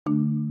Hey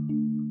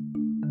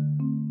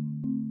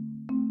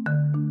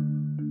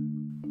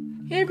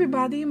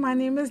everybody, my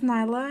name is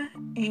Nyla,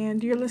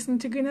 and you're listening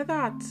to Greener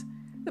Thoughts,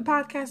 the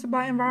podcast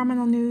about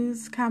environmental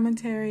news,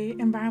 commentary,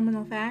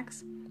 environmental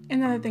facts,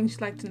 and other things you'd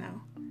like to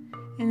know.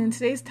 And in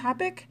today's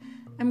topic,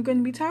 I'm going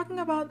to be talking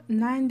about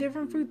 9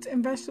 different fruits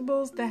and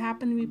vegetables that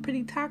happen to be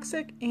pretty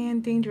toxic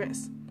and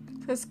dangerous. So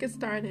let's get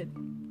started.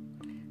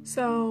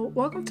 So,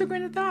 welcome to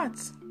Greener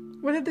Thoughts.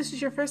 Whether this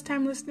is your first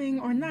time listening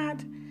or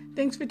not,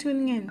 thanks for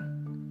tuning in.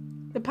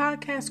 The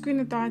podcast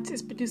Greener Thoughts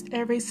is produced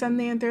every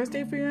Sunday and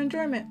Thursday for your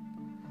enjoyment.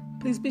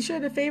 Please be sure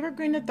to favorite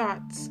Greener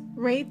Thoughts,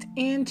 rate,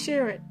 and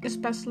share it,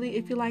 especially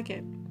if you like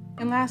it.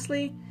 And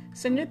lastly,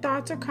 send your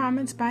thoughts or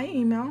comments by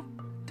email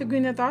to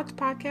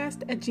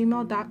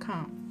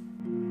greenerthoughtspodcast@gmail.com.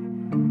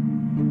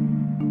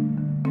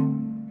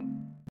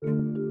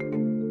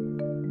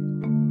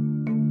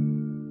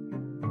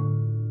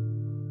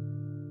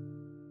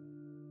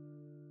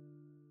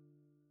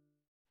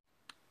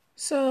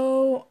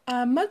 So,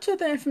 much of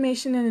the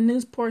information in the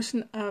news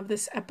portion of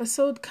this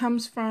episode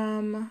comes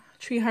from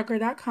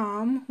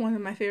treehugger.com, one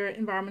of my favorite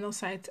environmental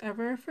sites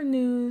ever for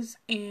news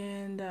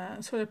and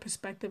sort of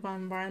perspective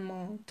on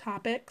environmental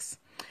topics.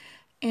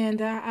 And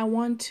I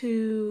want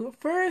to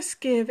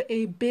first give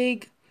a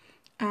big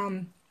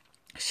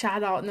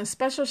shout out and a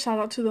special shout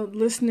out to the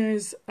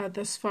listeners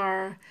thus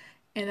far.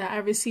 And I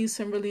received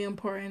some really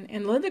important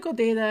analytical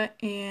data,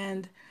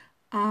 and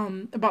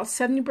about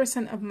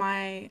 70% of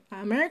my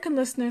American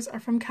listeners are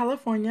from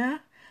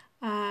California.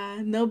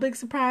 No big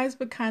surprise,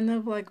 but kind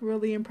of like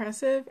really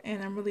impressive.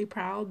 And I'm really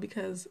proud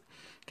because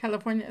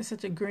California is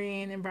such a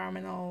green,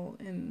 environmental,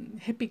 and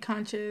hippie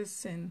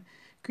conscious and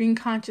green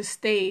conscious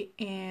state.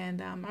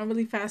 And I'm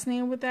really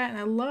fascinated with that. And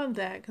I love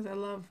that because I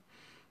love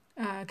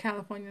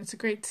California. It's a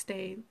great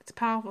state. It's a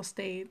powerful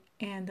state.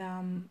 And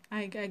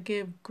I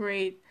give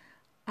great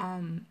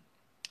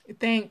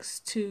thanks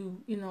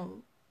to,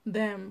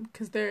 them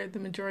because they're the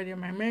majority of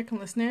my American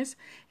listeners,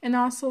 and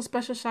also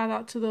special shout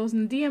out to those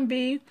in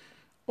DMV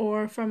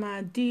or from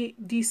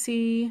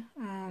DC,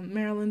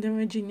 Maryland, and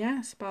Virginia.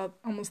 It's about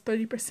almost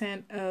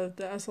 30% of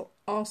the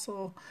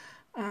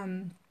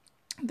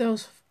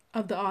those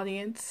of the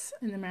audience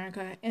in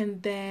America,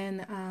 and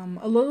then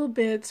a little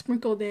bit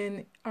sprinkled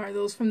in are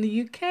those from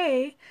the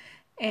UK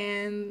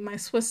and my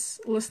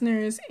Swiss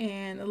listeners,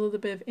 and a little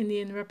bit of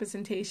Indian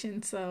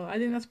representation. So I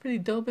think that's pretty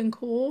dope and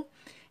cool.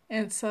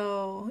 And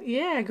so,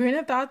 yeah,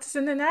 Greener Thoughts is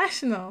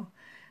international,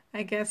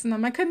 I guess.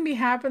 And I couldn't be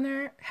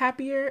happier,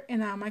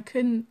 and I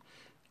couldn't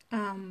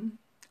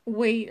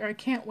wait, or I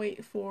can't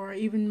wait for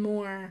even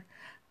more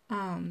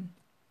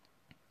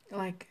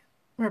like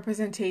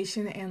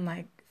representation, and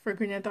like for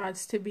Greener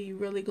Thoughts to be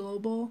really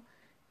global,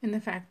 and the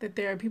fact that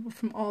there are people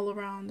from all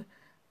around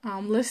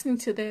listening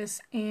to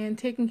this and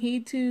taking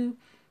heed to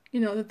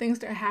the things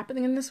that are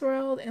happening in this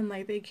world, and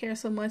like they care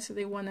so much that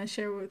they want to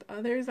share with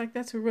others. Like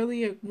that's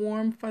really a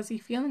warm, fuzzy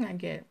feeling I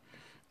get.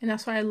 And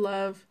that's why I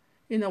love,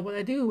 what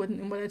I do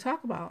and what I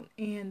talk about.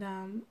 And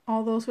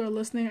all those who are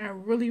listening, I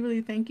really,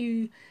 really thank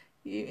you.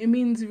 It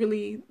means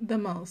really the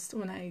most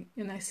when I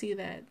see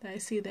that. I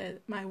see that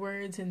my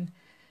words and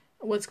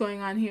what's going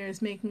on here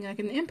is making like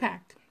an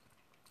impact,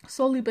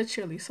 slowly but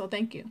surely. So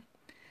thank you.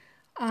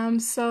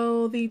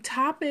 So the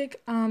topic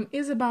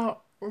is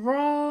about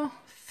raw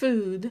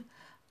food.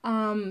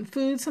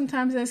 Food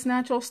sometimes in its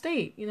natural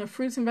state,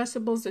 fruits and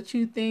vegetables that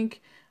you think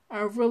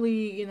are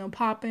really,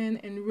 popping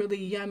and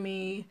really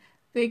yummy.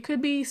 They could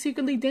be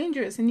secretly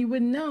dangerous, and you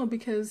wouldn't know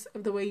because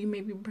of the way you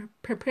may be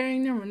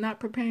preparing them or not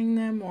preparing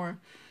them or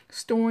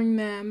storing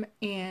them.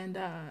 And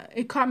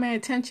it caught my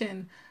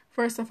attention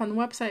first off on the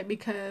website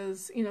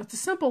because, it's a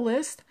simple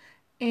list.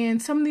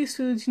 And some of these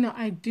foods,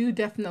 I do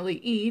definitely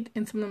eat,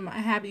 and some of them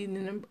I have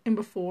eaten in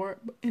before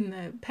in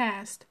the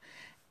past.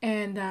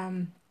 And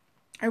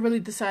I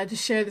really decided to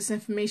share this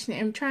information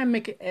and try and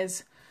make it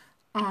as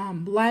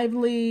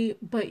lively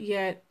but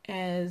yet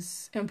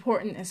as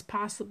important as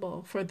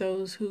possible for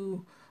those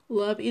who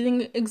love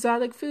eating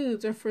exotic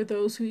foods, or for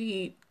those who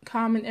eat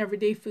common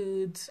everyday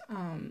foods,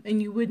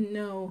 and you wouldn't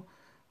know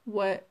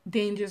what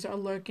dangers are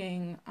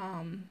lurking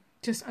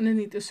just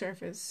underneath the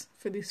surface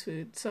for these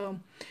foods. So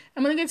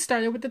I'm going to get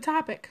started with the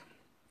topic.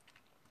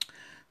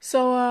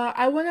 So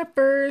I want to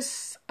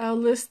first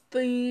list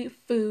the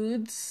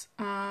foods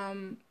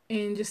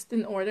in just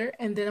in order,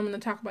 and then I'm going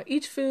to talk about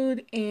each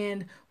food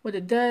and what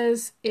it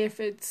does if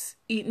it's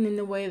eaten in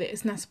the way that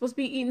it's not supposed to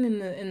be eaten, in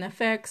the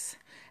effects,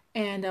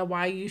 and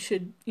why you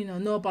should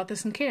know about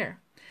this and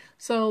care.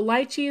 So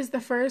lychee is the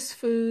first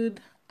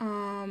food.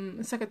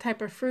 It's like a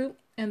type of fruit,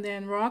 and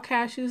then raw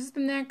cashews is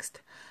the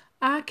next.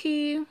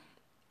 Ackee,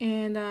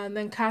 and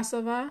then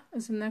cassava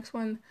is the next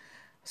one.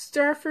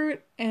 Star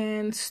fruit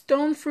and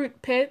stone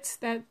fruit pits.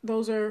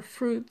 Those are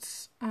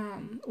fruits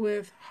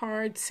with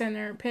hard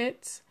center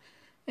pits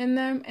in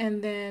them,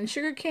 and then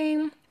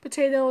sugarcane,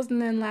 potatoes,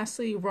 and then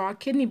lastly raw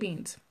kidney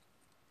beans.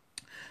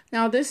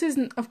 Now this is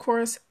of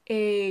course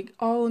a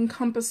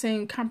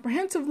all-encompassing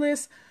comprehensive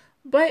list,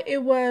 but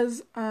it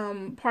was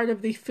part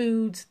of the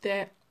foods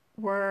that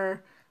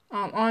were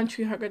on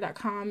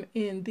treehugger.com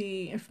in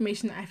the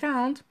information that I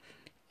found.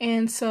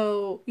 And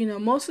so,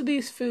 most of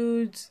these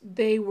foods,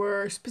 they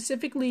were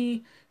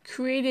specifically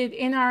created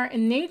in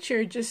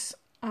nature, just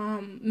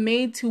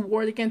made to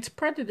ward against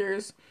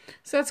predators.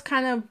 So that's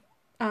kind of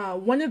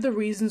one of the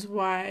reasons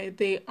why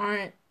they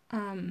aren't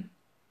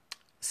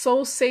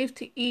so safe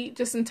to eat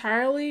just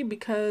entirely,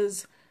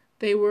 because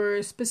they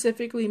were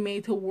specifically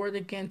made to ward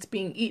against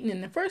being eaten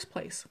in the first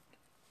place.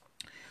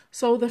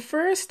 So the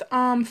first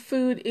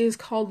food is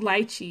called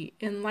lychee,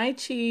 and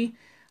lychee,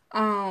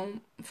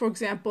 for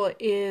example,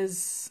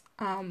 is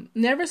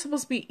never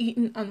supposed to be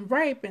eaten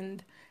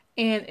unripened,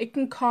 and it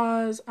can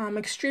cause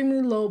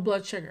extremely low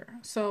blood sugar.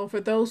 So for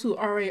those who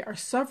already are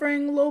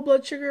suffering low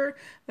blood sugar,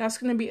 that's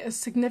going to be a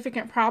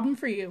significant problem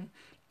for you.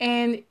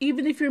 And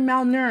even if you're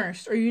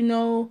malnourished, or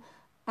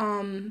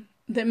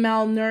that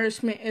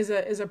malnourishment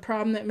is a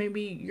problem that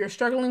maybe you're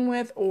struggling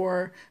with,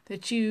 or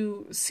that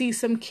you see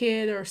some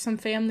kid or some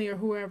family or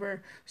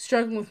whoever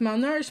struggling with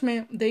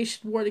malnourishment, they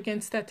should ward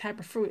against that type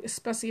of fruit,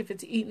 especially if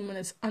it's eaten when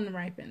it's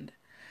unripened.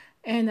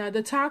 And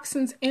the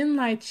toxins in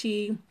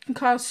lychee can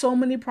cause so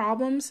many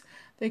problems.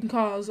 They can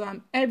cause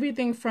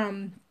everything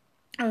from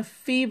a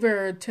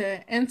fever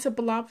to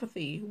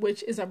encephalopathy,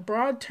 which is a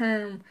broad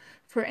term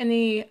for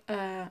any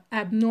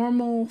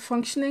abnormal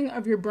functioning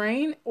of your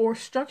brain or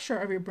structure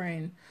of your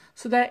brain.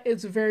 So that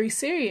is very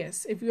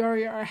serious. If you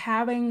already are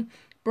having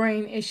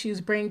brain issues,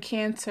 brain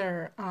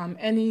cancer,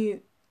 any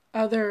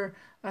other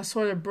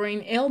sort of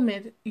brain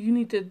ailment, you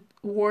need to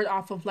ward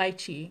off of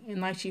lychee and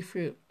lychee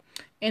fruit.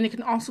 And it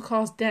can also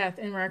cause death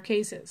in rare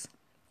cases.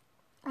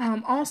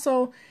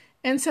 Also,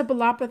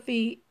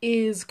 encephalopathy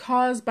is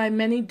caused by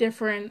many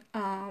different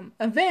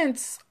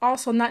events.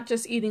 Also, not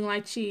just eating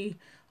lychee,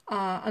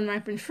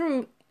 unripened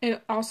fruit.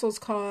 It also is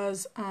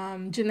caused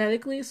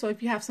genetically. So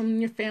if you have someone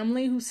in your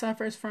family who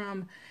suffers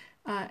from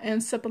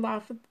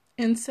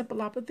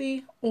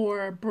encephalopathy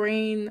or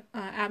brain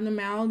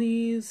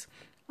abnormalities,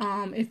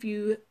 if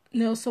you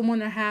know someone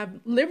that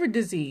have liver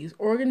disease,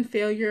 organ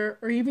failure,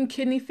 or even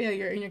kidney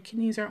failure and your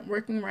kidneys aren't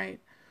working right,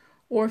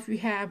 or if you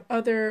have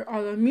other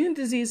autoimmune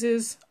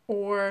diseases,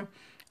 or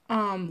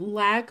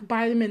lack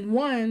vitamin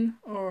 1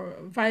 or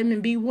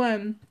vitamin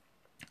B1,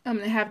 and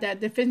have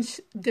that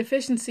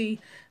deficiency,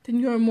 then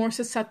you're more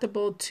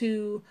susceptible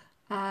to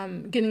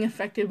getting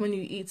affected when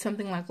you eat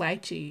something like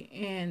lychee.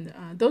 And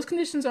those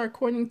conditions are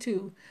according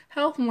to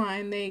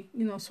Healthline. They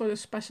sort of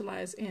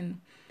specialize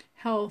in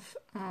health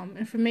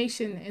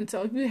information. And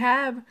so if you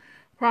have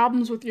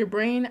problems with your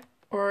brain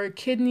or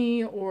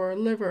kidney or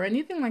liver or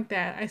anything like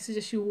that, I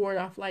suggest you ward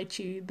off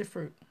lychee, the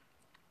fruit.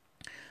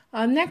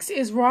 Next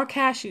is raw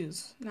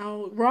cashews.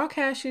 Now, raw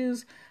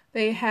cashews,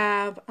 they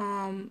have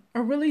a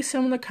really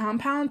similar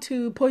compound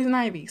to poison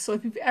ivy. So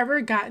if you've ever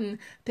gotten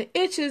the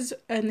itches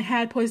and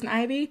had poison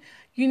ivy,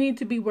 you need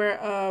to be aware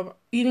of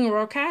eating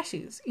raw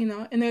cashews,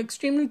 and they're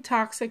extremely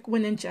toxic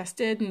when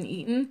ingested and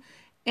eaten,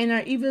 and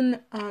are even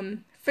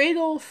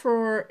fatal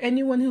for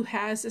anyone who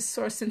has this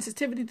sort of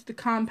sensitivity to the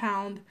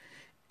compound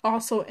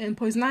also in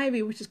poison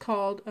ivy, which is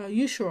called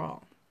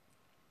eusharol.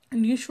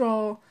 And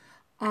eusharol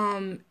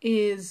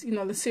is,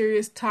 the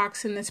serious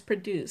toxin that's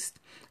produced.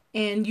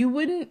 And you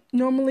wouldn't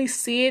normally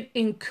see it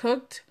in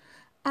cooked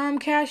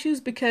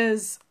cashews,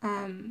 because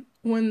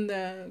when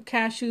the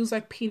cashews,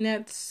 like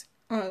peanuts,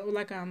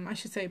 I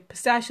should say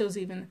pistachios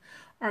even,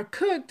 are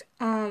cooked,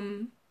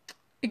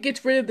 it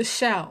gets rid of the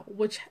shell,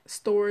 which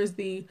stores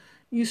the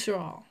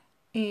eusharol.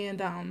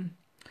 And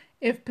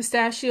if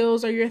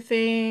pistachios are your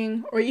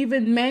thing, or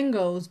even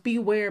mangoes,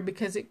 beware,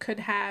 because it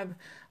could have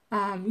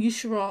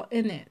eusharol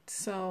in it.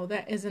 So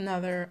that is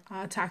another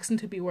toxin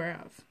to be aware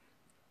of.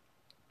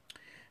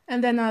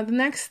 And then the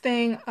next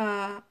thing,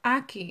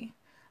 ackee.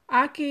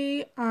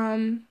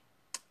 Ackee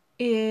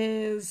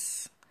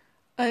is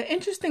an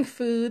interesting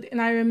food,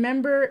 and I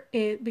remember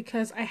it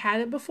because I had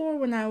it before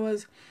when I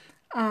was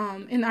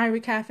in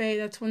Ivory Cafe.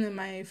 That's one of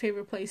my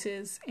favorite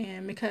places,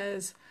 and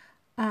because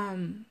I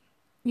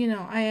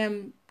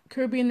am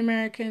Caribbean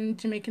American,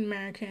 Jamaican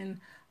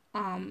American.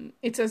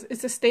 It's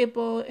a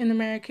staple in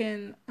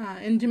Jamaican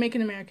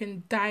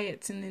American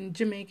diets and in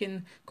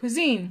Jamaican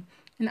cuisine.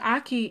 And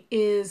ackee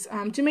is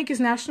Jamaica's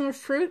national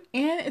fruit,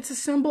 and it's a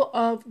symbol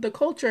of the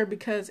culture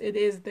because it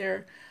is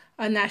their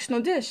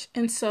national dish.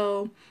 And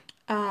so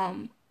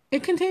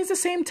it contains the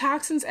same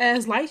toxins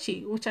as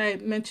lychee, which I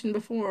mentioned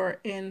before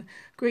in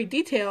great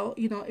detail.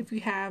 If you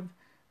have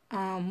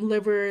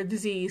liver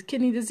disease,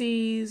 kidney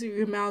disease, or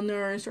you're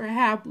malnourished, or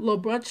have low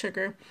blood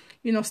sugar,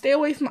 stay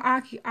away from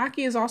ackee.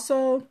 Ackee is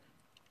also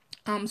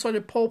sort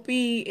of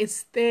pulpy.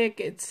 It's thick.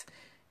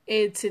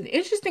 It's an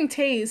interesting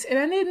taste, and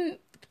I didn't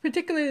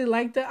particularly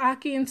like the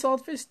ackee and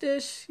saltfish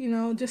dish,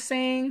 just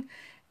saying.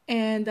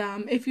 And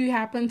if you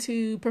happen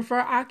to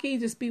prefer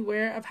ackee, just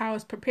beware of how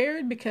it's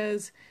prepared,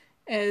 because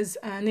as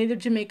native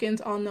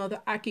Jamaicans all know,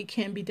 the ackee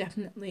can be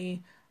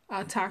definitely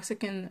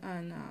toxic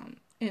and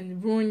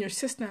ruin your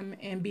system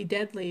and be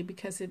deadly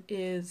because it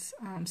is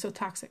so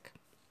toxic.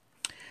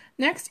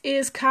 Next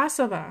is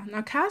cassava.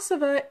 Now,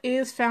 cassava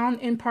is found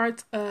in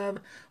parts of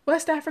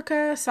West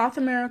Africa, South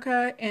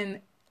America,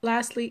 and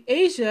lastly,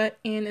 Asia,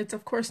 and it's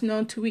of course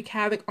known to wreak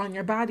havoc on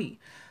your body.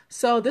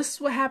 So this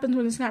is what happens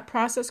when it's not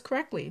processed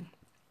correctly.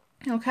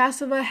 Now,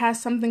 cassava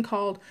has something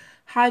called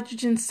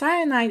hydrogen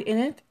cyanide in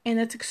it, and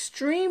it's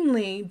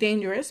extremely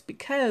dangerous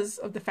because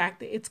of the fact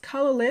that it's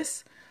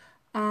colorless,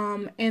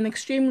 and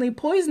extremely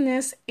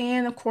poisonous,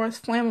 and of course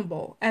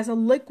flammable as a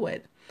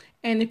liquid.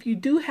 And if you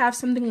do have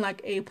something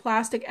like a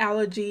plastic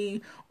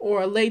allergy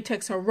or a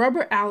latex or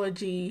rubber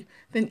allergy,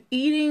 then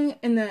eating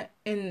and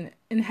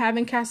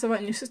having cassava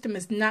in your system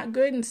is not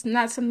good, and it's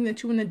not something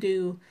that you want to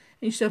do.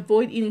 And you should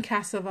avoid eating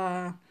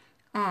cassava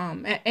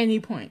at any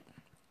point.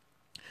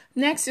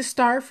 Next is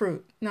star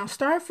fruit. Now,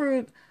 star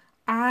fruit,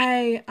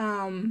 I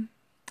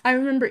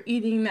remember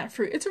eating that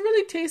fruit. It's a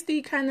really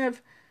tasty kind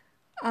of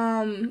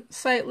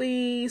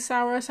slightly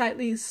sour,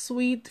 slightly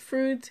sweet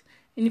fruit,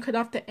 and you cut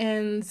off the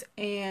ends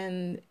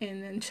and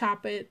then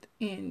chop it,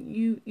 and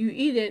you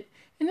eat it,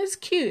 and it's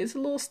cute. It's a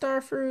little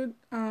star fruit.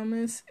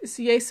 It's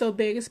yay so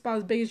big. It's about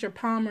as big as your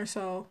palm or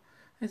so,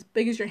 as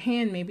big as your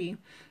hand maybe,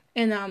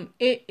 and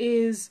it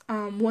is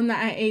one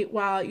that I ate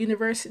while at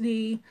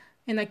university,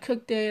 and I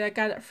cooked it. I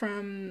got it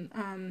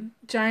from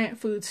Giant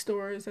Food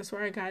Stores. That's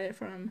where I got it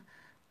from.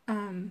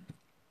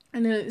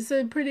 And it's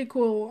a pretty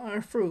cool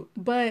fruit,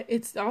 but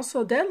it's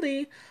also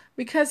deadly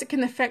because it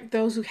can affect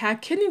those who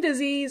have kidney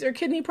disease or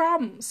kidney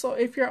problems. So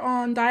if you're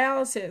on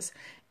dialysis,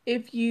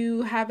 if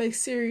you have a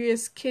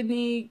serious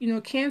kidney,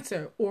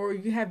 cancer, or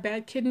you have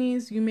bad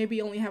kidneys, you maybe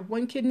only have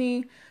one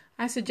kidney,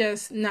 I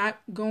suggest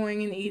not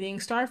going and eating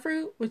star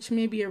fruit, which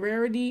may be a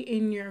rarity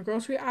in your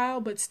grocery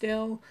aisle, but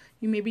still,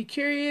 you may be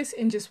curious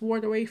and just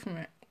ward away from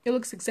it. It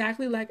looks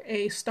exactly like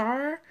a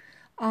star,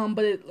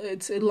 but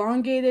it's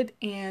elongated,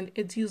 and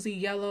it's usually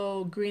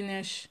yellow,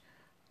 greenish,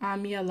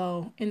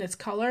 yellow in its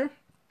color.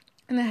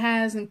 And it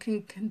has and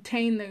can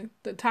contain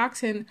the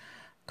toxin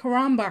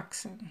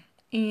karamboxone.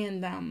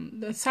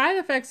 And the side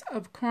effects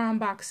of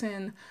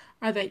karamboxone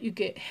are that you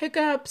get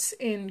hiccups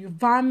and you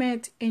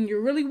vomit and you're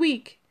really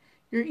weak.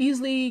 You're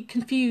easily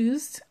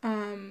confused,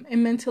 and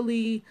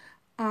mentally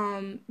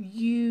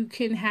you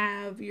can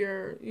have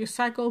your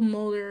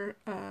psychomotor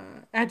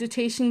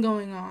agitation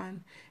going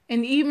on,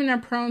 and even are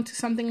prone to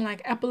something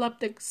like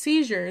epileptic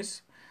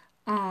seizures,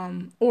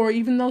 or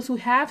even those who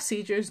have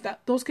seizures,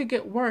 that those could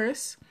get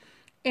worse,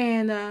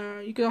 and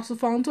you could also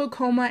fall into a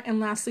coma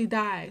and lastly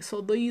die. So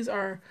these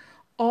are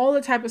all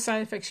the type of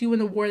side effects you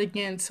want to ward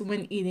against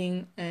when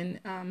eating and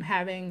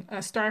having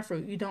a star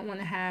fruit. You don't want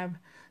to have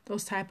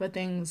those type of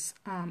things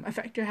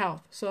affect your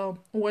health. So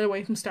ward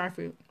away from star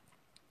fruit.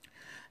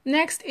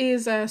 Next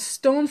is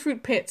stone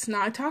fruit pits.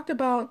 Now I talked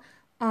about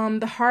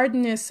the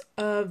hardness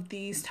of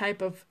these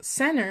type of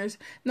centers.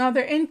 Now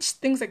they're in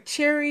things like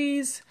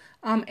cherries,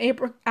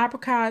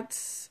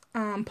 apricots,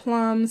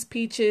 plums,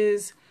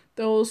 peaches,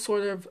 those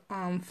sort of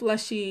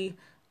fleshy,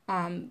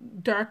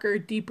 darker,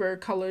 deeper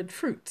colored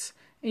fruits.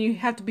 And you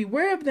have to be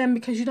aware of them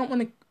because you don't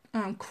want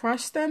to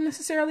crush them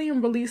necessarily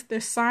and release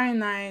their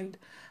cyanide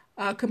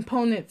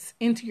components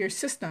into your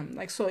system.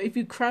 Like, so if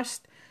you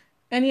crushed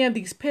any of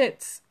these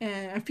pits,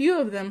 and a few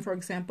of them, for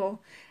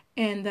example,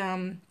 and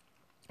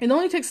it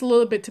only takes a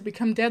little bit to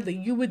become deadly,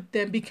 you would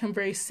then become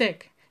very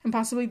sick and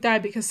possibly die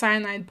because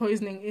cyanide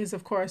poisoning is,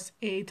 of course,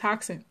 a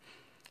toxin.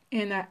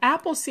 And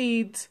apple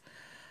seeds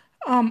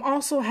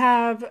also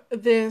have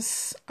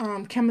this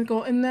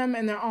chemical in them,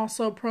 and they're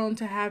also prone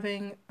to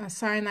having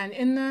cyanide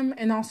in them,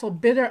 and also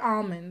bitter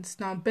almonds.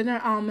 Now, bitter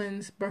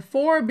almonds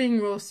before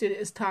being roasted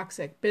is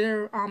toxic.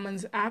 Bitter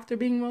almonds after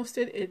being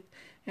roasted, it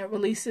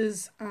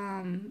releases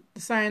the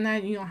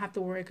cyanide, and you don't have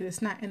to worry because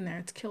it's not in there.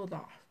 It's killed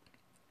off.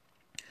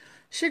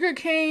 Sugar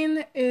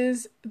cane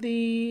is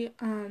the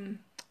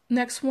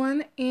next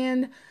one,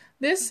 and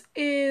this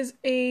is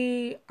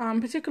a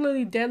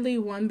particularly deadly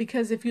one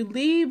because if you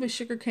leave a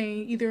sugar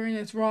cane either in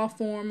its raw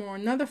form or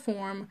another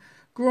form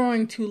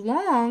growing too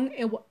long,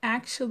 it will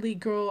actually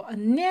grow a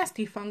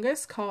nasty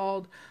fungus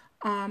called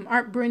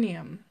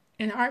Artbrinium.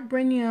 And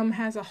Artbrinium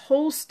has a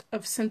host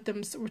of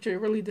symptoms which are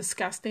really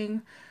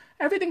disgusting.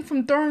 Everything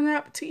from throwing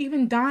up to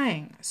even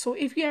dying. So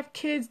if you have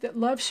kids that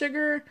love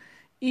sugar,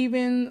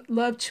 even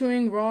love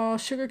chewing raw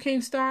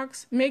sugarcane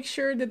stalks, make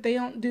sure that they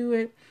don't do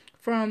it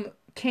from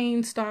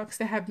cane stalks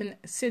that have been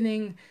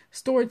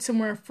stored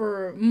somewhere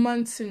for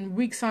months and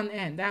weeks on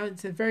end. That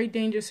is a very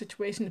dangerous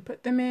situation to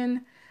put them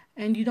in,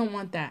 and you don't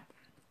want that.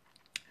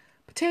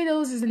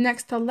 Potatoes is the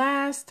next to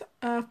last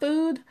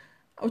food,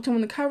 which I'm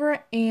going to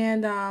cover,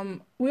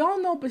 and we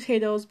all know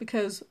potatoes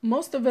because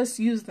most of us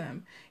use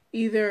them.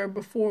 Either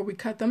before we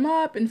cut them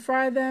up and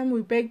fry them,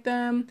 we bake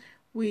them,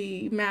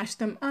 we mash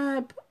them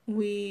up,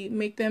 we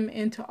make them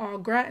into au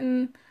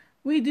gratin.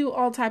 We do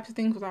all types of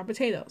things with our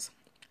potatoes.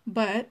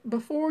 But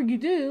before you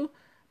do,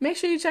 make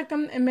sure you check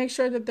them and make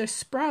sure that their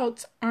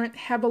sprouts aren't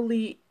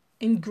heavily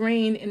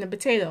ingrained in the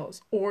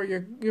potatoes, or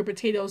your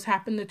potatoes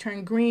happen to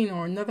turn green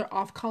or another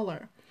off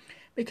color.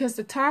 Because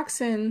the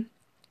toxin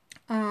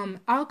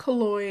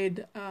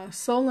alkaloid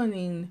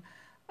solanine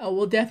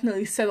will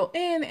definitely settle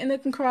in, and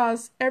it can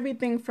cause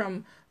everything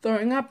from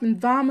throwing up and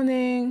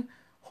vomiting,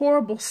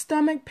 horrible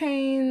stomach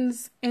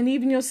pains, and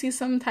even you'll see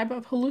some type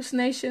of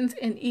hallucinations,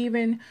 and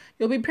even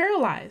you'll be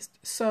paralyzed.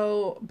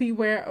 So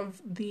beware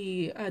of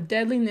the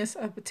deadliness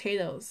of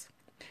potatoes.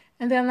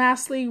 And then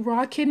lastly,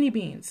 raw kidney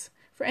beans.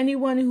 For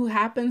anyone who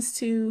happens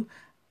to,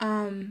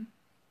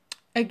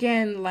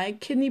 again,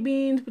 like kidney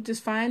beans, which is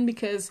fine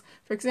because,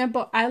 for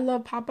example, I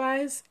love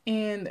Popeyes,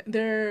 and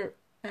their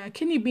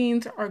kidney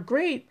beans are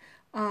great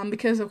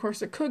because, of course,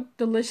 they're cooked,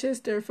 delicious,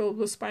 they're filled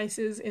with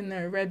spices, and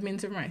they're red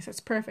beans and rice.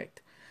 That's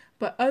perfect.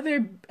 But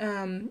other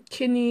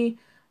kidney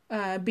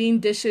bean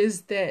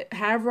dishes that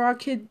have raw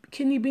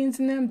kidney beans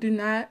in them, do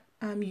not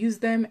use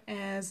them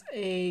as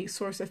a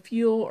source of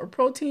fuel or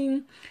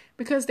protein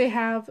because they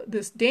have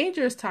this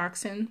dangerous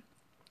toxin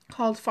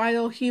called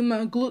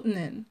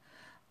phytohemagglutinin.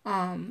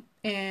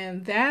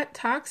 And that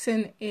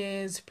toxin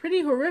is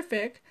pretty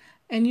horrific,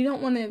 and you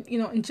don't want to,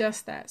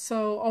 ingest that.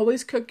 So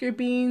always cook your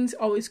beans,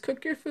 always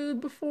cook your food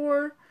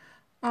before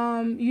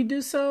you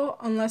do so,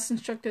 unless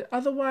instructed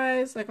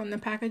otherwise. Like on the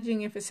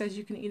packaging, if it says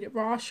you can eat it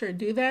raw, sure,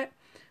 do that.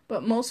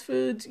 But most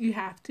foods, you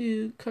have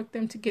to cook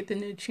them to get the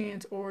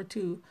nutrients or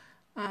to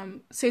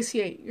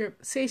satiate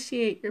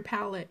your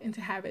palate and to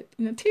have it,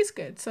 taste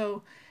good.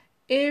 So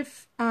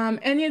if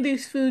any of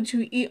these foods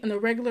you eat on a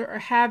regular or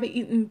have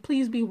eaten,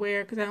 please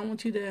beware, because I don't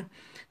want you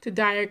to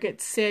die or get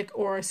sick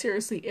or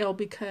seriously ill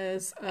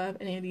because of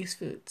any of these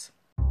foods.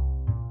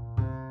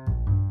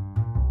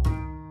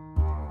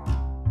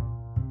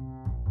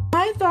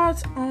 My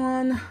thoughts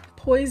on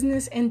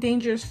poisonous and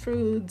dangerous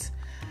foods.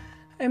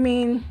 I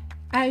mean,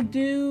 I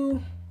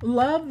do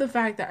love the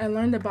fact that I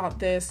learned about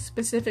this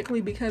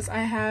specifically because I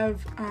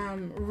have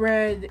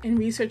read and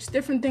researched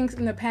different things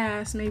in the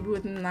past, maybe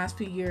within the last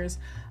few years,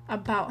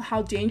 about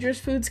how dangerous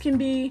foods can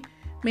be,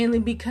 mainly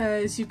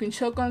because you can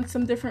choke on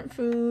some different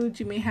foods,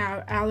 you may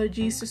have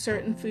allergies to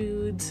certain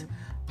foods,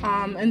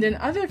 and then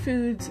other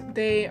foods,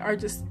 they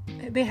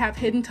have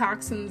hidden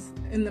toxins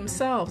in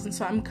themselves. And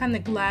so I'm kind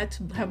of glad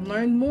to have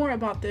learned more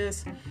about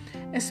this,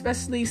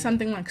 especially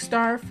something like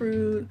star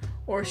fruit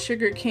or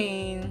sugar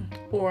cane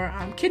or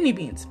kidney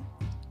beans.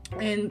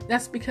 And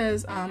that's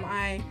because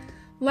I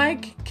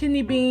like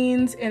kidney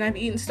beans and I've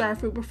eaten star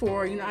fruit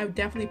before. I would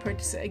definitely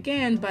purchase it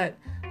again, but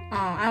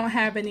I don't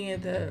have any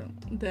of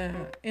the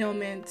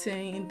ailments and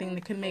anything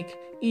that can make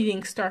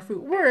eating star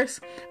fruit worse.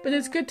 But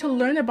it's good to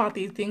learn about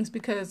these things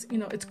because,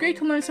 it's great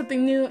to learn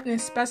something new, and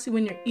especially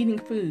when you're eating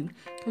food,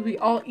 because we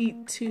all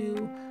eat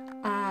to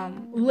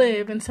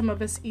live, and some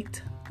of us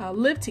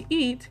live to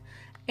eat.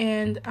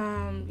 And,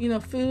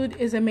 food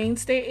is a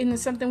mainstay, and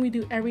it's something we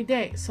do every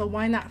day. So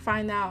why not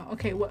find out,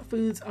 okay, what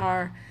foods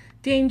are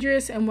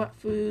dangerous and what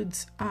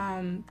foods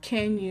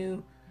can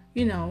you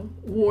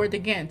ward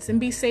against, and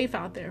be safe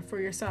out there for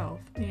yourself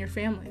and your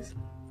families.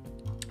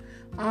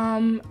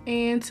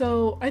 And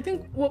so I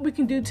think what we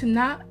can do to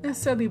not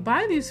necessarily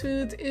buy these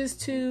foods is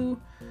to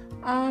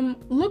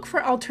look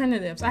for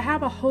alternatives. I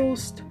have a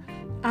host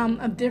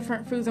of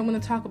different foods I'm going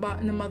to talk about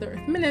in the Mother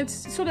Earth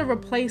Minutes to sort of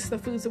replace the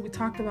foods that we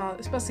talked about,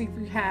 especially if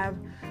you have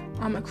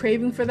a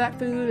craving for that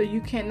food, or you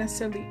can't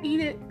necessarily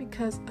eat it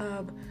because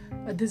of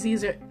a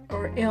disease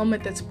or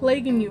ailment that's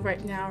plaguing you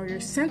right now, or you're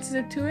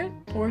sensitive to it,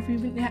 or if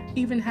you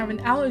even have an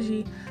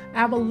allergy. I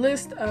have a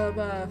list of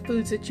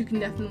foods that you can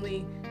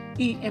definitely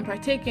eat and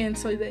partake in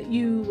so that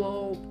you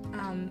will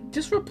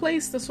just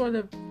replace the sort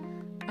of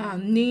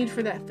need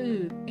for that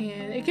food,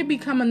 and it can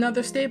become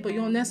another staple.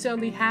 You don't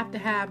necessarily have to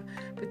have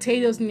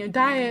potatoes in your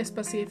diet,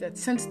 especially if that's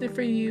sensitive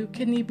for you,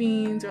 kidney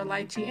beans or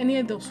lychee, any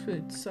of those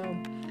foods. So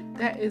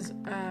that is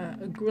a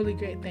really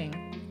great thing.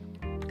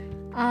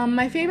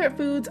 My favorite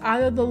foods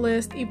out of the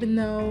list, even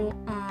though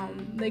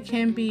they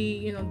can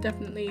be,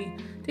 definitely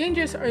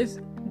dangerous, is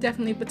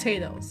definitely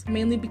potatoes,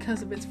 mainly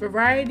because of its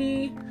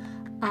variety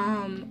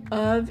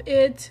of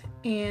it,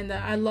 and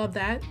I love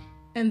that.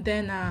 And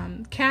then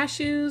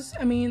cashews.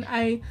 I mean,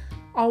 I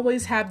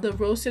always have the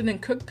roasted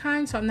and cooked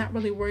kind, so I'm not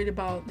really worried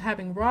about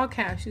having raw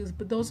cashews,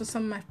 but those are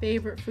some of my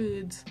favorite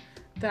foods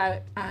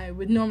that I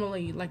would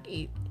normally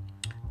eat.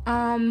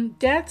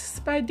 Deaths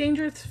by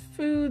dangerous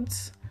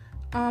foods.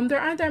 There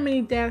aren't that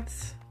many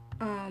deaths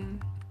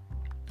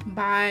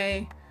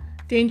by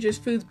dangerous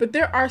foods, but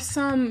there are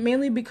some,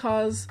 mainly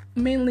because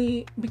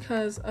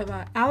of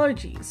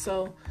allergies.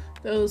 So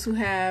those who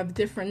have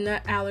different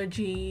nut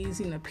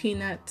allergies,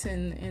 peanuts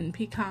and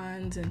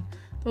pecans and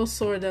those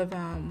sort of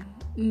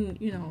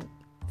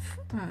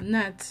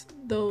nuts,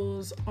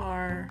 those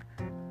are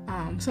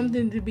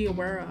something to be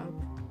aware of.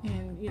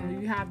 And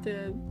you have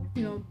to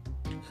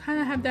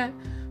kind of have that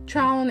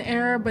trial and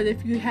error. But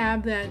if you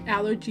have that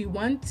allergy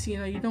once,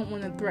 you don't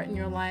want to threaten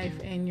your life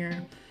and your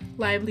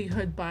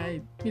livelihood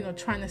by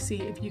trying to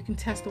see if you can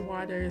test the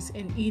waters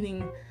and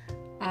eating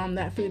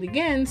that food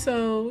again.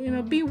 So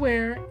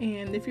beware.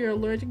 And if you're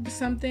allergic to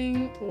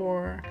something,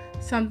 or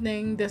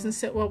something doesn't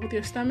sit well with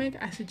your stomach,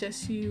 I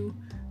suggest you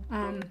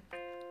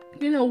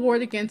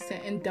ward against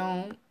it and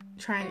don't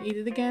try and eat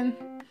it again.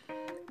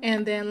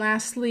 And then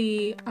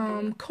lastly,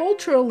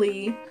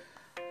 culturally,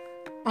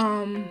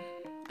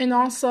 and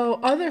also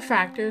other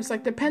factors,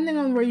 like depending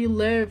on where you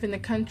live in the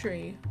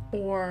country,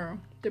 or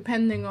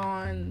depending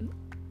on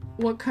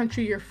what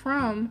country you're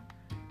from,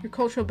 your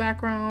cultural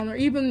background, or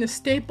even the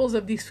staples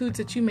of these foods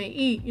that you may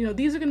eat,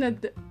 these are going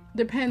to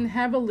depend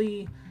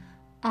heavily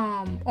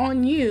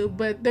on you,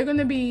 but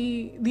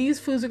these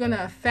foods are going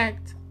to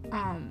affect,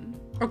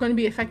 are going to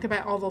be affected by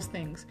all those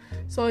things.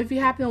 So if you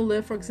happen to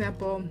live, for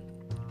example,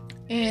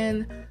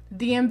 in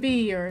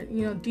DMV or,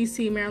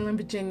 DC, Maryland,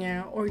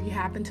 Virginia, or you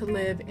happen to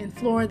live in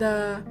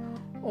Florida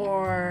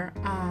or,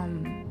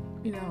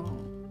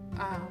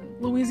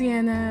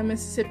 Louisiana,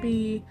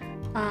 Mississippi,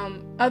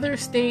 other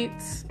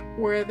states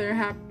where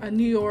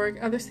New York,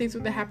 other states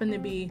where there happen to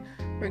be,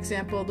 for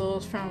example,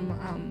 those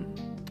from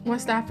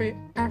West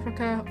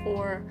Africa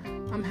or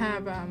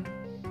have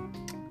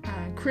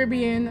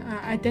Caribbean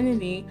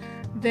identity,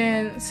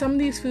 then some of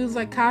these foods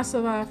like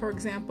cassava, for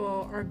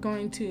example, are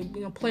going to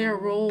play a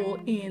role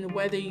in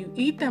whether you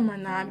eat them or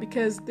not,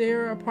 because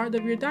they're a part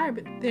of your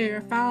diet.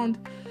 They're found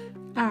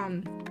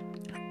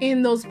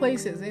in those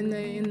places, in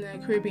the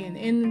Caribbean,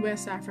 in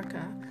West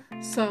Africa.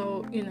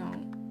 So,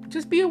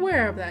 just be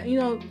aware of that.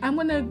 I'm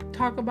going to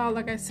talk about,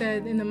 like I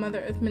said, in the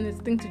Mother Earth Minutes,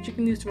 things that you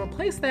can use to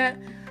replace that,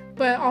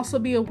 but also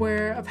be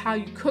aware of how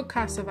you cook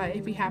cassava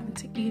if you happen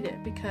to eat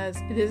it, because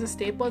it is a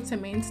staple, it's a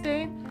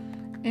mainstay,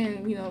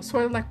 and,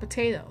 sort of like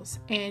potatoes.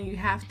 And you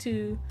have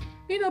to,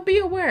 be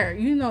aware.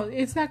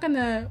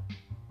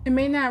 It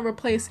may not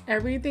replace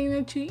everything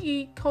that you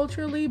eat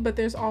culturally, but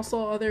there's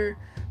also other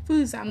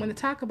foods that I'm going to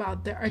talk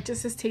about that are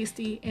just as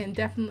tasty and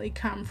definitely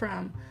come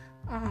from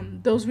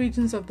those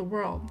regions of the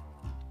world.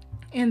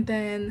 And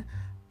then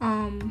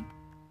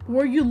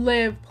where you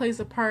live plays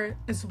a part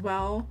as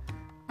well.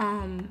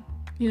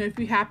 If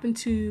you happen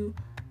to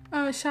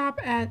shop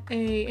at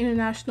a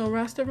international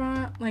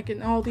restaurant,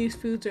 and all these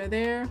foods are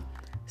there,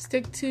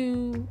 stick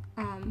to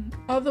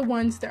other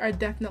ones that are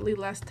definitely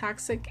less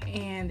toxic.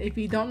 And if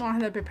you don't know how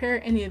to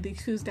prepare any of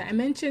these foods that I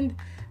mentioned,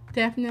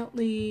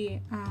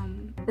 definitely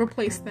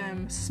replace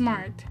them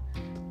smart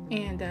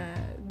and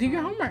do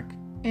your homework,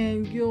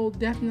 and you'll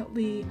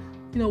definitely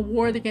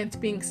ward against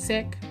being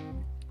sick,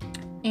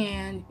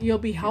 and you'll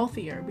be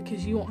healthier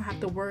because you won't have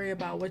to worry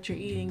about what you're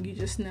eating. You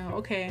just know,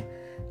 okay,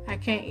 I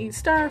can't eat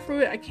star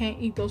fruit, I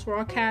can't eat those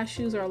raw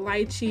cashews or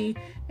lychee,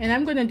 and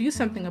I'm going to do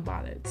something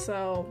about it.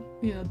 So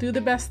do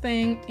the best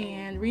thing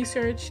and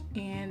research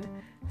and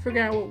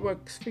figure out what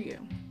works for you.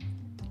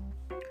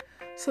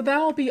 So that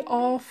will be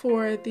all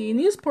for the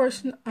news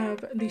portion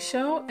of the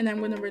show, and I'm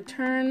going to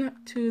return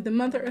to the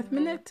Mother Earth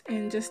Minute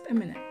in just a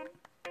minute.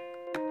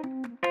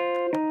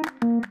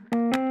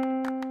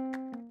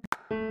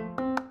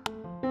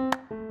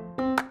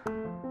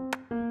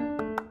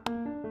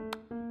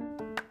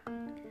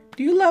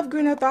 Do you love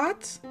Greener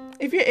Thoughts?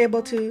 If you're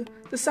able to,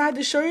 decide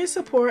to show your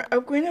support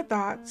of Greener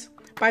Thoughts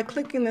by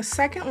clicking the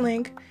second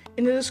link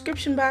in the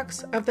description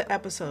box of the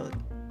episode.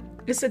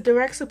 It's a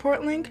direct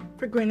support link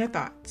for Greener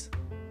Thoughts.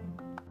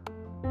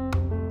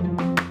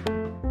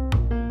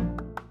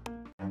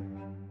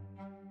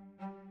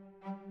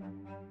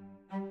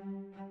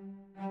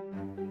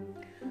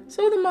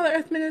 So the Mother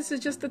Earth Minutes is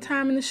just the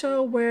time in the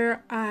show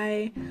where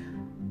I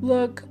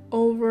look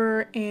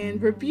over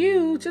and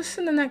review, just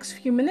in the next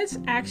few minutes,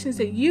 actions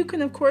that you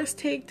can of course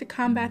take to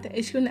combat the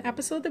issue in the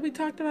episode that we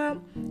talked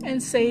about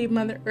and save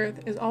Mother Earth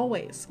as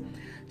always.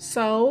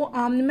 So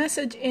the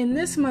message in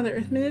this Mother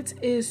Earth Minutes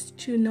is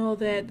to know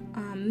that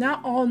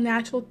not all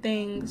natural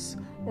things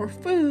or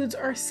foods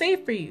are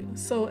safe for you.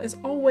 So as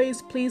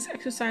always, please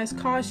exercise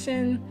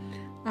caution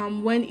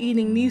when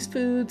eating these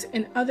foods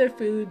and other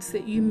foods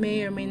that you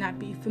may or may not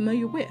be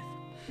familiar with.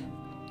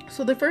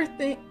 So the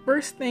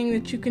first thing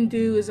that you can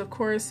do is, of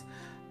course,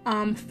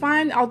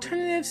 find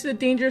alternatives to the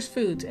dangerous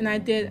foods. And I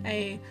did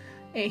a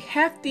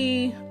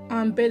hefty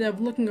bit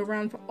of looking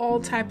around for all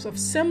types of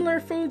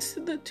similar foods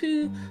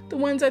to the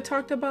ones I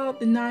talked about,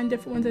 the 9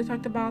 different ones I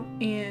talked about,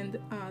 and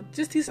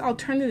just these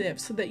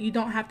alternatives so that you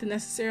don't have to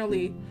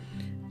necessarily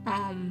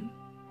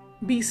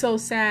be so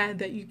sad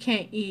that you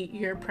can't eat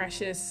your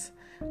precious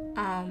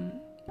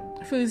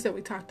foods that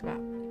we talked about.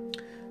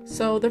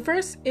 So the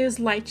first is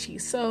lychee.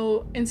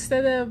 So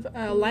instead of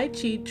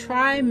lychee,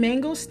 try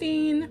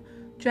mangosteen,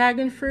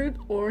 dragon fruit,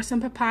 or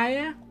some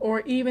papaya,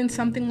 or even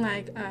something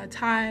like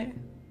Thai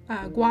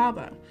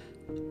guava.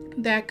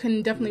 That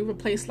can definitely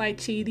replace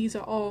lychee. These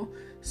are all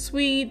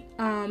sweet,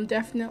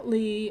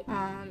 definitely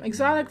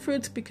exotic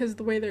fruits because of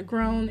the way they're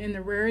grown and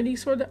the rarity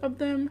sort of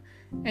them.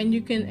 And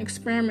you can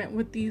experiment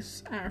with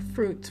these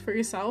fruits for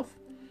yourself.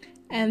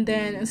 And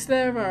then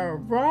instead of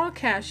raw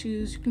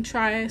cashews, you can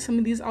try some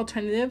of these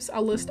alternatives.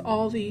 I'll list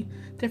all the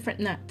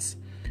different nuts.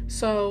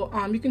 So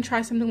you can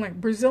try something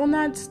like Brazil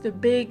nuts, the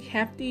big,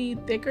 hefty,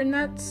 thicker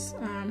nuts,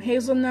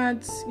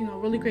 hazelnuts,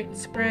 really great in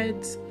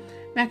spreads,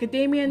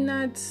 macadamia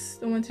nuts,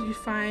 the ones that you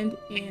find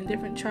in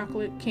different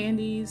chocolate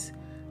candies,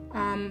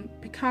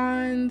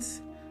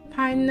 pecans,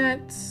 pine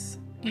nuts,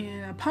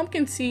 and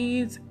pumpkin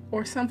seeds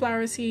or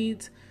sunflower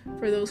seeds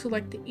for those who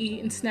like to eat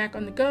and snack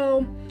on the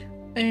go.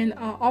 And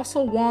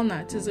also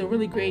walnuts is a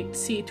really great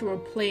seed to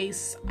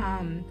replace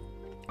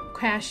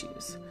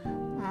cashews.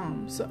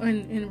 So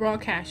in raw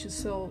cashews.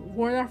 So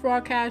ward off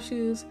raw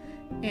cashews,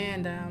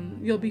 and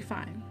you'll be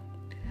fine.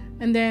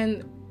 And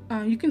then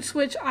you can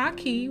switch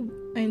Aki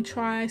and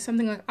try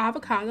something like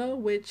avocado,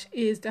 which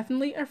is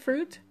definitely a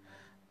fruit,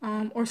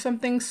 or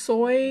something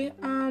soy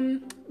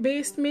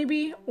based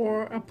maybe,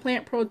 or a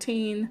plant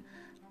protein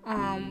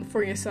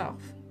for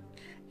yourself.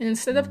 And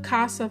instead of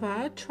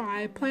cassava,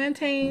 try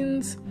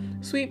plantains,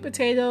 sweet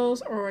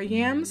potatoes, or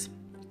yams.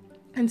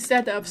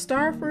 Instead of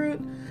star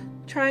fruit,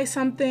 try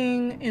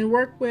something and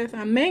work with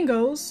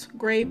mangoes,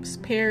 grapes,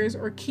 pears,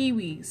 or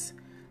kiwis.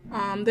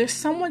 They're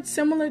somewhat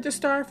similar to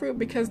star fruit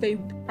because they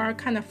are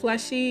kind of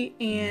fleshy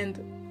and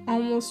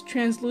almost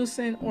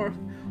translucent or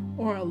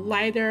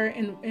lighter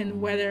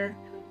and wetter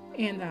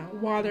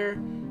and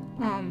water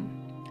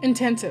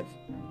intensive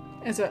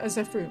as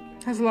a fruit.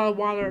 Has a lot of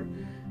water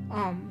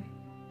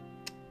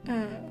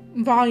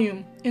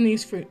volume in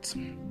these fruits.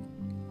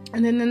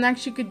 And then the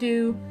next you could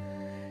do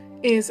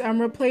is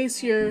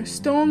replace your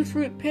stone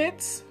fruit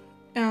pits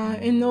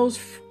in those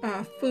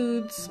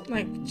foods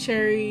like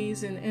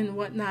cherries and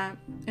whatnot,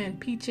 and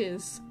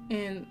peaches,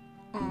 and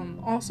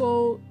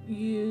also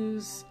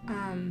use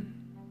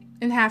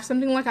and have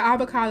something like an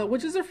avocado,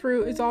 which is a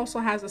fruit. It also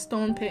has a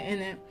stone pit in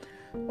it,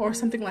 or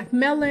something like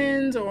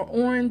melons or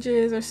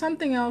oranges or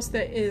something else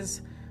that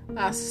is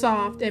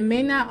soft and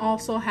may not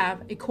also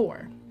have a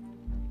core.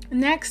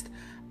 Next,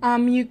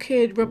 you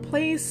could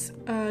replace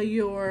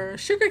your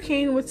sugar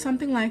cane with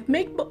something like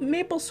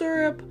maple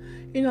syrup,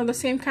 the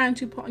same kind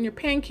you put on your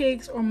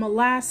pancakes, or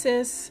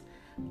molasses.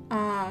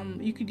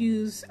 You could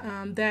use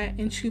that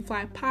in shoe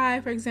fly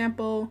pie, for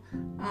example,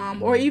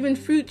 or even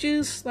fruit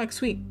juice like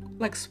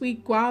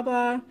sweet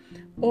guava,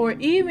 or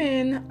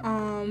even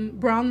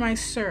brown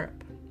rice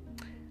syrup.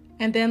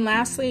 And then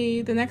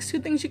lastly, the next two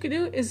things you could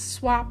do is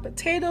swap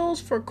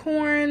potatoes for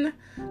corn,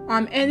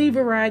 any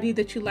variety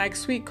that you like,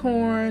 sweet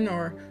corn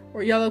or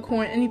yellow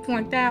corn, anything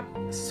like that.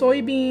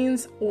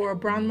 Soybeans or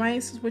brown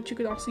rice is what you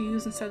could also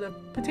use instead of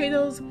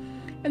potatoes.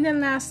 And then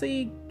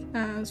lastly,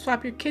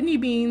 swap your kidney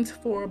beans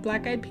for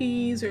black-eyed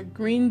peas or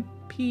green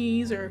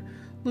peas or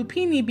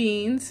lupini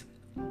beans,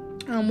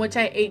 which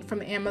I ate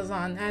from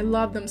Amazon. I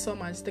love them so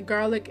much. The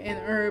garlic and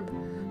herb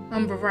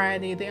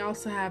variety. They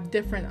also have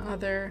different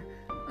other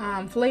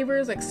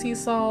flavors like sea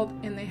salt,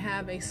 and they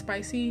have a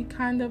spicy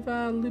kind of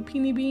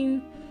lupini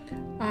bean.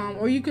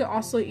 Or you could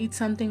also eat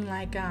something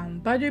like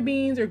butter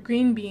beans or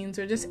green beans,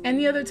 or just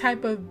any other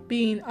type of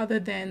bean other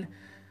than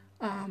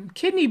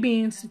kidney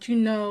beans that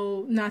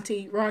not to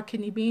eat raw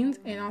kidney beans,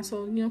 and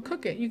also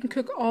cook it. You can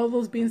cook all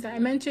those beans that I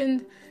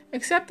mentioned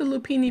except the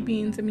lupini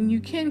beans. I mean,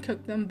 you can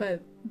cook them,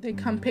 but they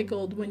come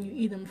pickled when you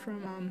eat them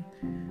from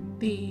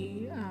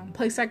the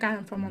place I got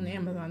them from on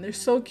Amazon. They're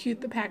so cute,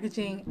 the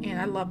packaging,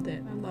 and I loved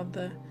it. I love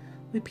the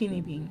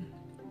lupini bean.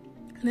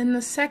 And then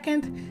the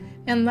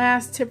second and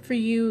last tip for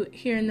you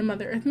here in the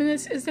Mother Earth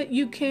Minutes is that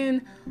you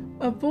can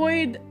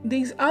avoid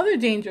these other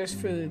dangerous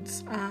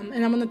foods.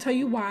 And I'm going to tell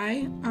you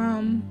why.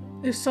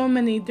 There's so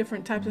many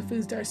different types of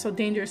foods that are so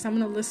dangerous. I'm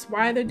going to list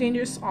why they're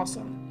dangerous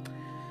also.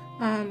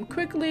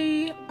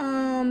 Quickly,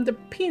 the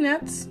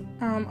peanuts,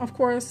 of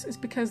course, is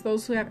because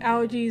those who have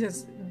allergies,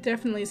 it's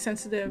definitely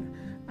sensitive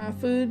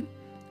food.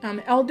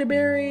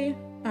 Elderberry,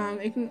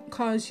 it can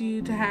cause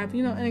you to have,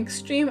 an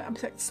extreme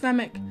upset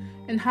stomach.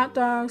 And hot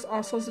dogs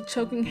also is a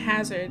choking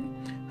hazard.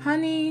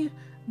 Honey,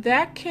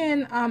 that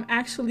can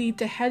actually lead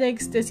to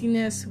headaches,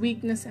 dizziness,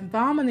 weakness, and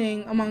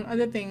vomiting, among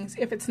other things,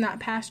 if it's not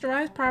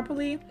pasteurized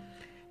properly.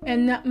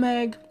 And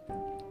nutmeg,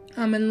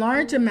 in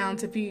large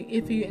amounts, if you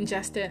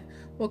ingest it,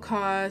 will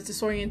cause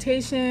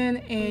disorientation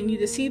and you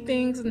to see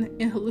things and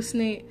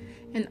hallucinate,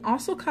 and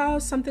also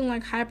cause something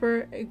like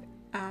hyper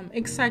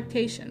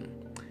excitation.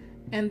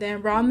 And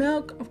then raw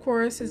milk, of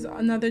course, is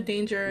another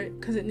danger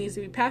because it needs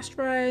to be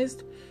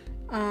pasteurized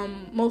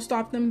most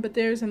often. But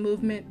there's a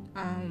movement,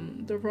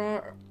 the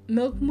raw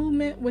milk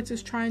movement, which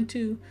is trying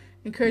to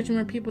encourage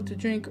more people to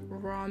drink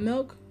raw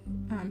milk,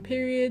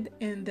 period.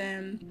 And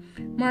then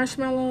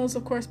marshmallows,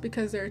 of course,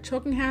 because they're a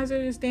choking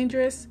hazard, is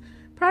dangerous.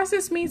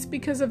 Processed meats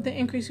because of the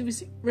increased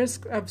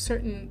risk of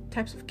certain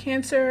types of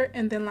cancer.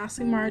 And then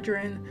lastly,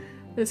 margarine,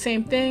 the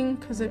same thing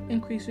because of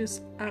increased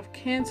risk of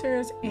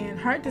cancers and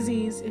heart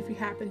disease if you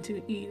happen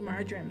to eat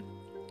margarine.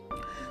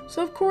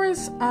 So of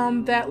course,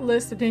 that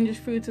list of dangerous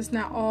foods is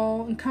not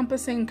all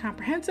encompassing and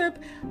comprehensive,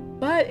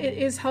 but it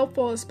is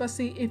helpful,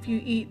 especially if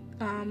you eat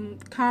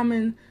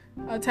common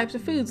types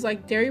of foods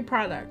like dairy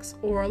products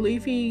or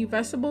leafy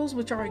vegetables,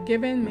 which are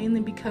given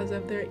mainly because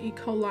of their E.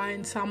 coli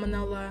and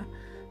salmonella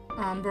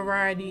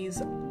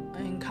varieties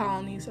and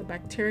colonies of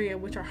bacteria,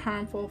 which are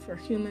harmful for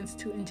humans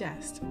to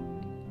ingest.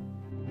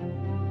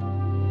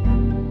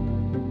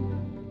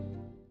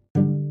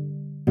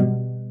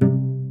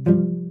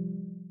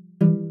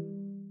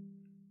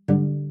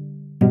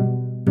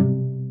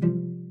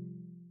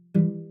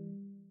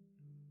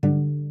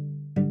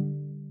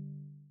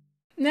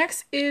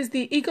 Next is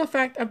the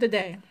eco-fact of the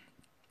day.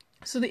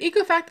 So the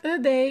eco-fact of the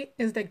day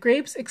is that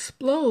grapes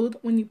explode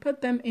when you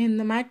put them in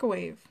the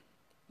microwave.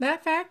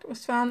 That fact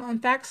was found on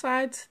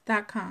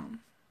factsides.com.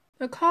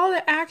 The call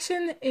to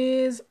action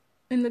is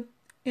in the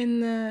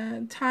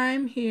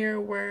time here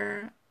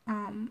where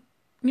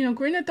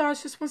Greener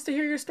Thoughts just wants to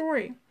hear your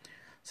story.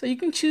 So you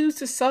can choose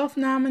to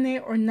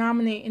self-nominate or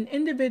nominate an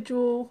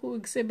individual who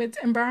exhibits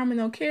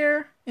environmental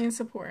care and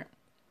support.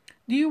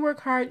 Do you work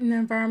hard in the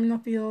environmental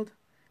field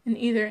in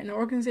either an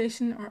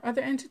organization or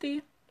other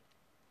entity?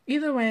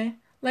 Either way,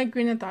 let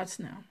Greener Thoughts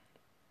know.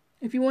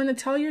 If you want to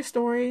tell your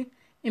story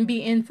and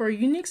be in for a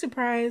unique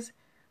surprise,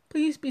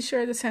 please be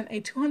sure to send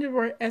a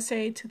 200-word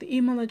essay to the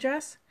email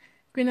address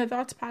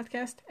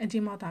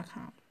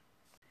greenerthoughtspodcast@gmail.com.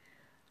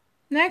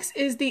 Next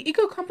is the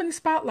Eco Company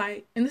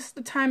Spotlight, and this is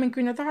the time in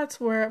Greener Thoughts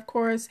where, of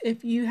course,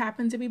 if you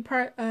happen to be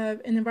part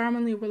of an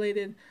environmentally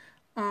related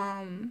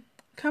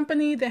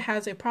company that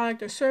has a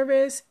product or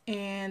service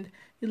and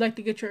you'd like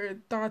to get your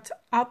thoughts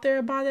out there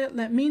about it,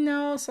 let me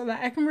know so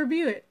that I can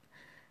review it.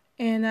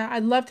 And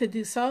I'd love to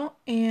do so.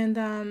 And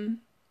I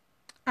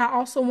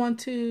also want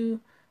to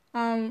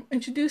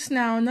introduce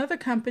now another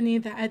company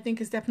that I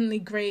think is definitely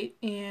great,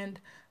 and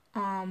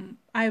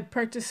I've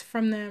purchased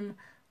from them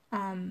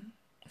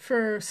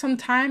for some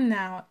time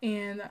now,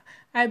 and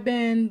I've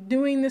been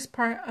doing this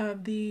part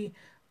of the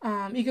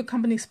Eco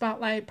Company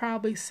Spotlight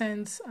probably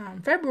since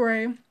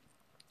February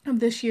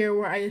of this year,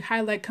 where I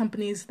highlight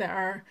companies that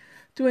are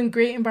doing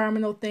great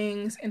environmental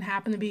things and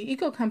happen to be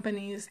eco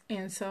companies,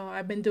 and so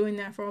I've been doing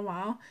that for a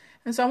while.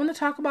 And so I want to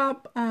talk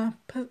about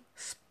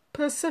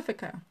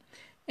Pacifica.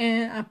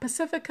 And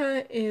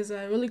Pacifica is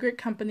a really great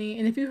company,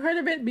 and if you've heard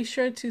of it, be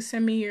sure to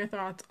send me your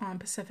thoughts on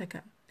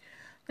Pacifica.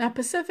 Now,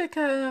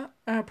 Pacifica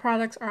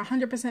products are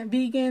 100%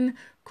 vegan,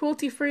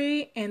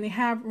 cruelty-free, and they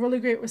have really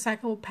great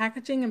recyclable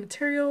packaging and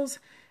materials,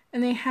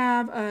 and they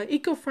have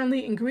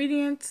eco-friendly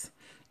ingredients,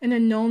 and they're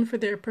known for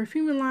their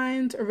perfume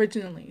lines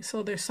originally.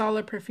 So their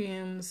solid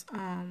perfumes,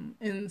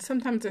 and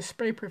sometimes their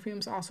spray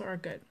perfumes also are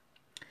good.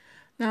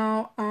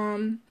 Now,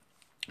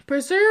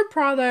 Preserve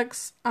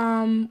products,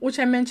 which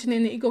I mentioned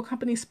in the Eco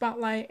Company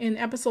Spotlight in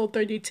episode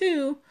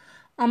 32,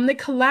 they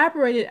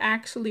collaborated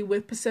actually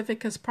with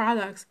Pacifica's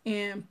products,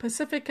 and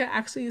Pacifica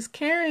actually is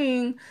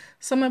carrying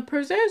some of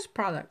Preserve's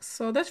products,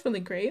 so that's really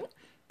great.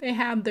 They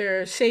have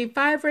their Shave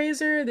 5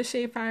 razor, the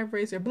Shave 5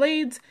 razor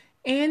blades,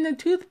 and the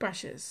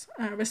toothbrushes,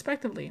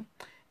 respectively.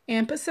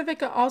 And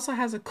Pacifica also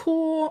has a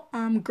cool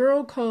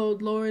Girl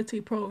Code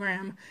loyalty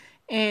program,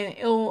 and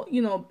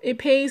it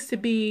pays to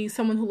be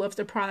someone who loves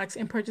their products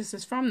and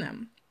purchases from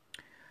them.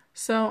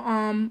 So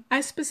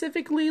I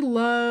specifically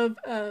love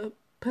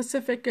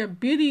Pacifica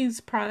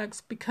Beauty's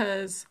products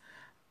because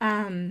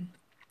I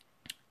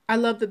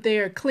love that they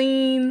are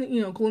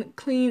clean,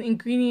 clean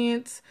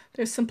ingredients.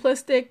 They're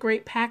simplistic,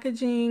 great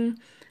packaging,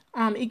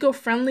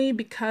 eco-friendly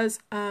because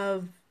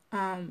of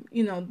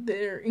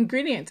their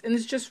ingredients, and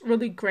it's just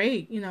really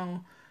great.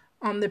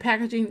 The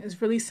packaging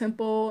is really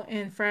simple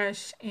and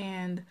fresh,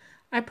 and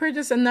I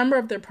purchased a number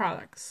of their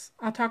products.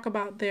 I'll talk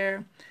about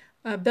their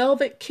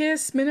Velvet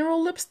Kiss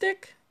mineral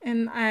lipstick,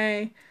 and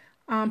I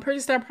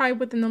purchased that probably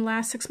within the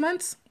last 6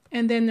 months.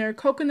 And then their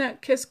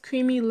Coconut Kiss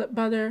creamy lip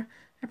butter,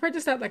 I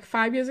purchased that like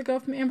 5 years ago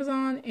from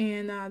Amazon,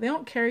 and they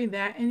don't carry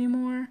that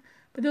anymore.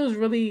 But it was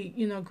really,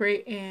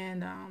 great,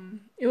 and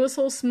it was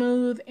so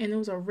smooth, and it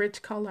was a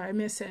rich color. I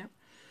miss it.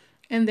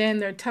 And then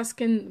their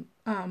Tuscan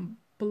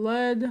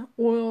Blood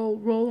Oil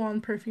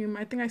Roll-On perfume,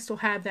 I think I still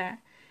have that,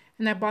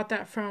 and I bought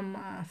that from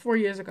 4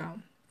 years ago.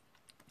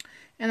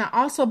 And I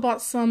also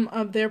bought some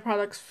of their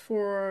products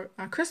for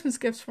Christmas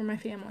gifts for my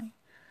family.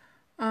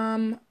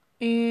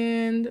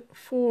 And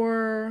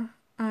for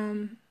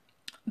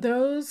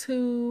those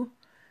who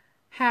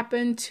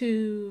happen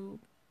to,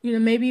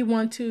 maybe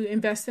want to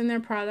invest in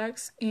their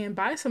products and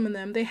buy some of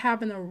them, they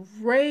have an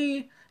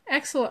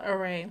excellent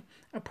array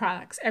of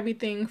products.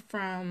 Everything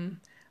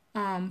from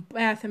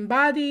bath and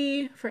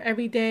body for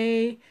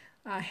everyday,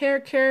 hair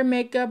care,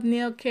 makeup,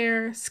 nail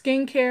care,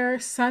 skin care,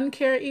 sun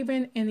care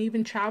even, and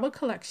even travel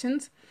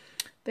collections.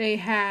 They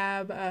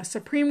have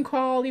supreme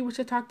quality, which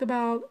I talked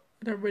about.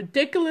 They're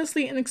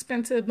ridiculously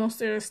inexpensive. Most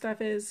of their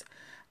stuff is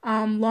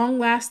long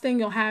lasting.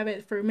 You'll have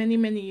it for many,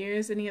 many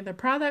years. Any of their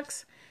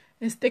products.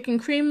 It's thick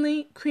and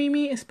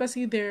creamy,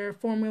 especially their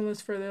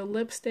formulas for their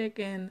lipstick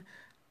and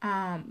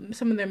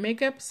some of their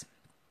makeups.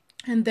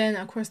 And then,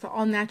 of course, the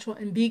all natural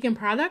and vegan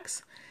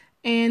products.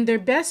 And their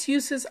best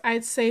uses,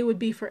 I'd say, would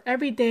be for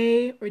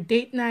everyday or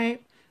date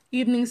night,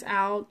 evenings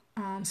out,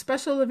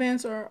 special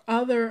events, or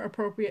other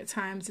appropriate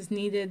times as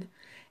needed.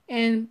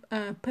 And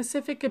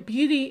Pacifica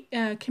Beauty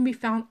can be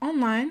found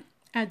online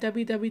at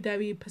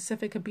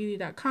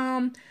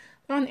www.pacificabeauty.com.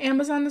 They're on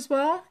Amazon as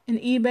well, and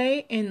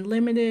eBay in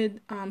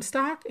limited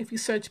stock. If you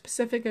search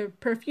Pacifica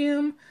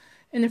Perfume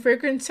in the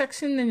fragrance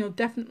section, then you'll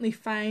definitely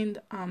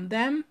find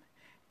them.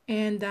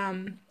 And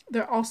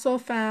they're also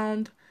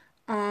found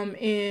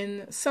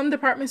in some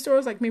department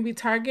stores, like maybe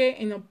Target,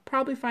 and you'll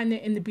probably find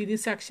it in the beauty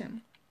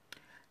section.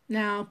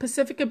 Now,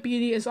 Pacifica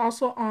Beauty is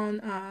also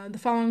on the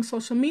following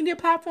social media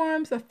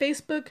platforms: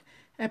 Facebook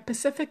at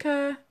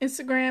Pacifica,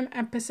 Instagram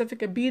at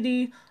Pacifica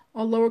Beauty,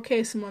 all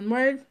lowercase in one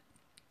word,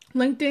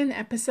 LinkedIn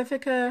at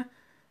Pacifica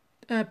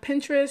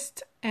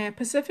Pinterest at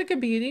Pacifica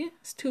Beauty.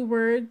 It's 2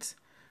 words.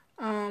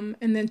 And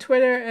then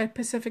Twitter at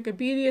Pacifica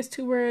Beauty is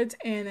 2 words.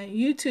 And then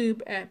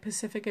YouTube at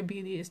Pacifica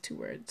Beauty is 2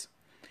 words.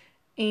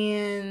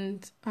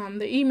 And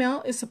the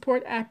email is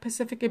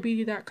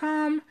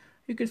support@pacificabeauty.com.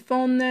 You could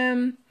phone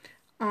them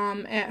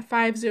at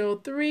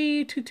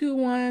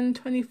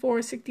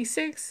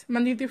 503-221-2466,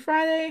 Monday through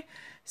Friday,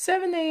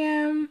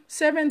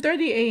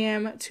 7:30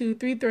 a.m. to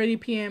 3:30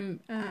 p.m.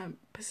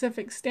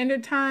 Pacific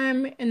Standard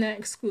Time, and that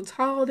excludes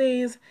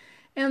holidays.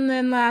 And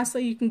then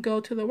lastly, you can go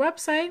to the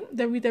website,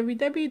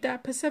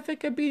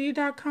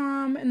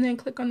 www.pacificabeauty.com, and then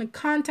click on the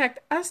Contact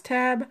Us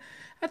tab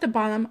at the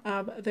bottom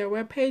of their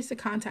webpage to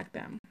contact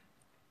them.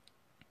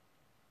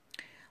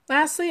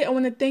 Lastly, I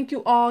want to thank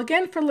you all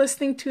again for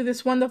listening to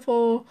this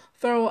wonderful,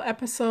 thorough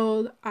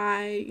episode.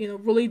 I,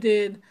 really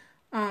did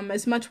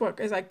as much work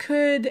as I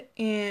could,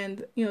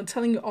 and,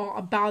 telling you all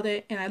about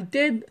it. And I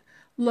did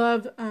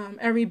love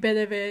every bit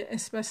of it,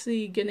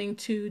 especially getting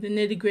to the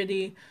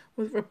nitty-gritty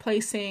with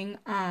replacing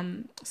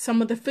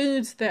some of the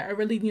foods that are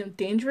really,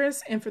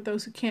 dangerous. And for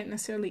those who can't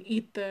necessarily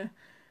eat the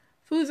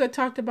foods I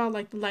talked about,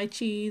 like the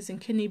lychees and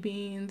kidney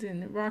beans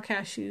and raw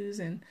cashews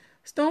and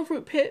stone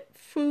fruit pit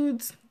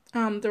foods,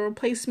 the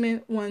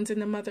replacement ones in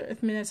the Mother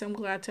Earth Minutes, I'm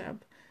glad to have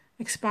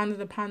expounded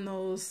upon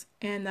those.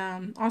 And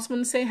also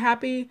want to say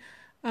happy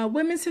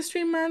Women's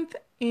History Month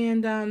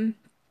and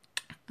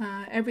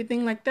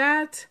everything like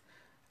that.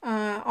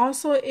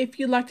 Also, if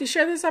you'd like to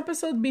share this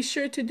episode, be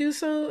sure to do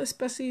so,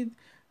 especially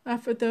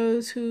for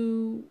those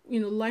who,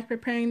 like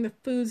preparing the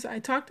foods I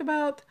talked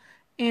about,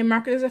 and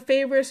mark it as a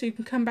favorite so you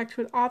can come back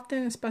to it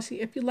often, especially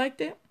if you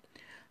liked it.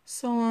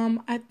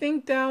 So I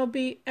think that'll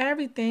be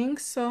everything.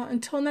 So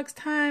until next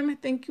time,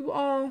 thank you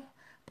all.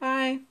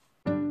 Bye.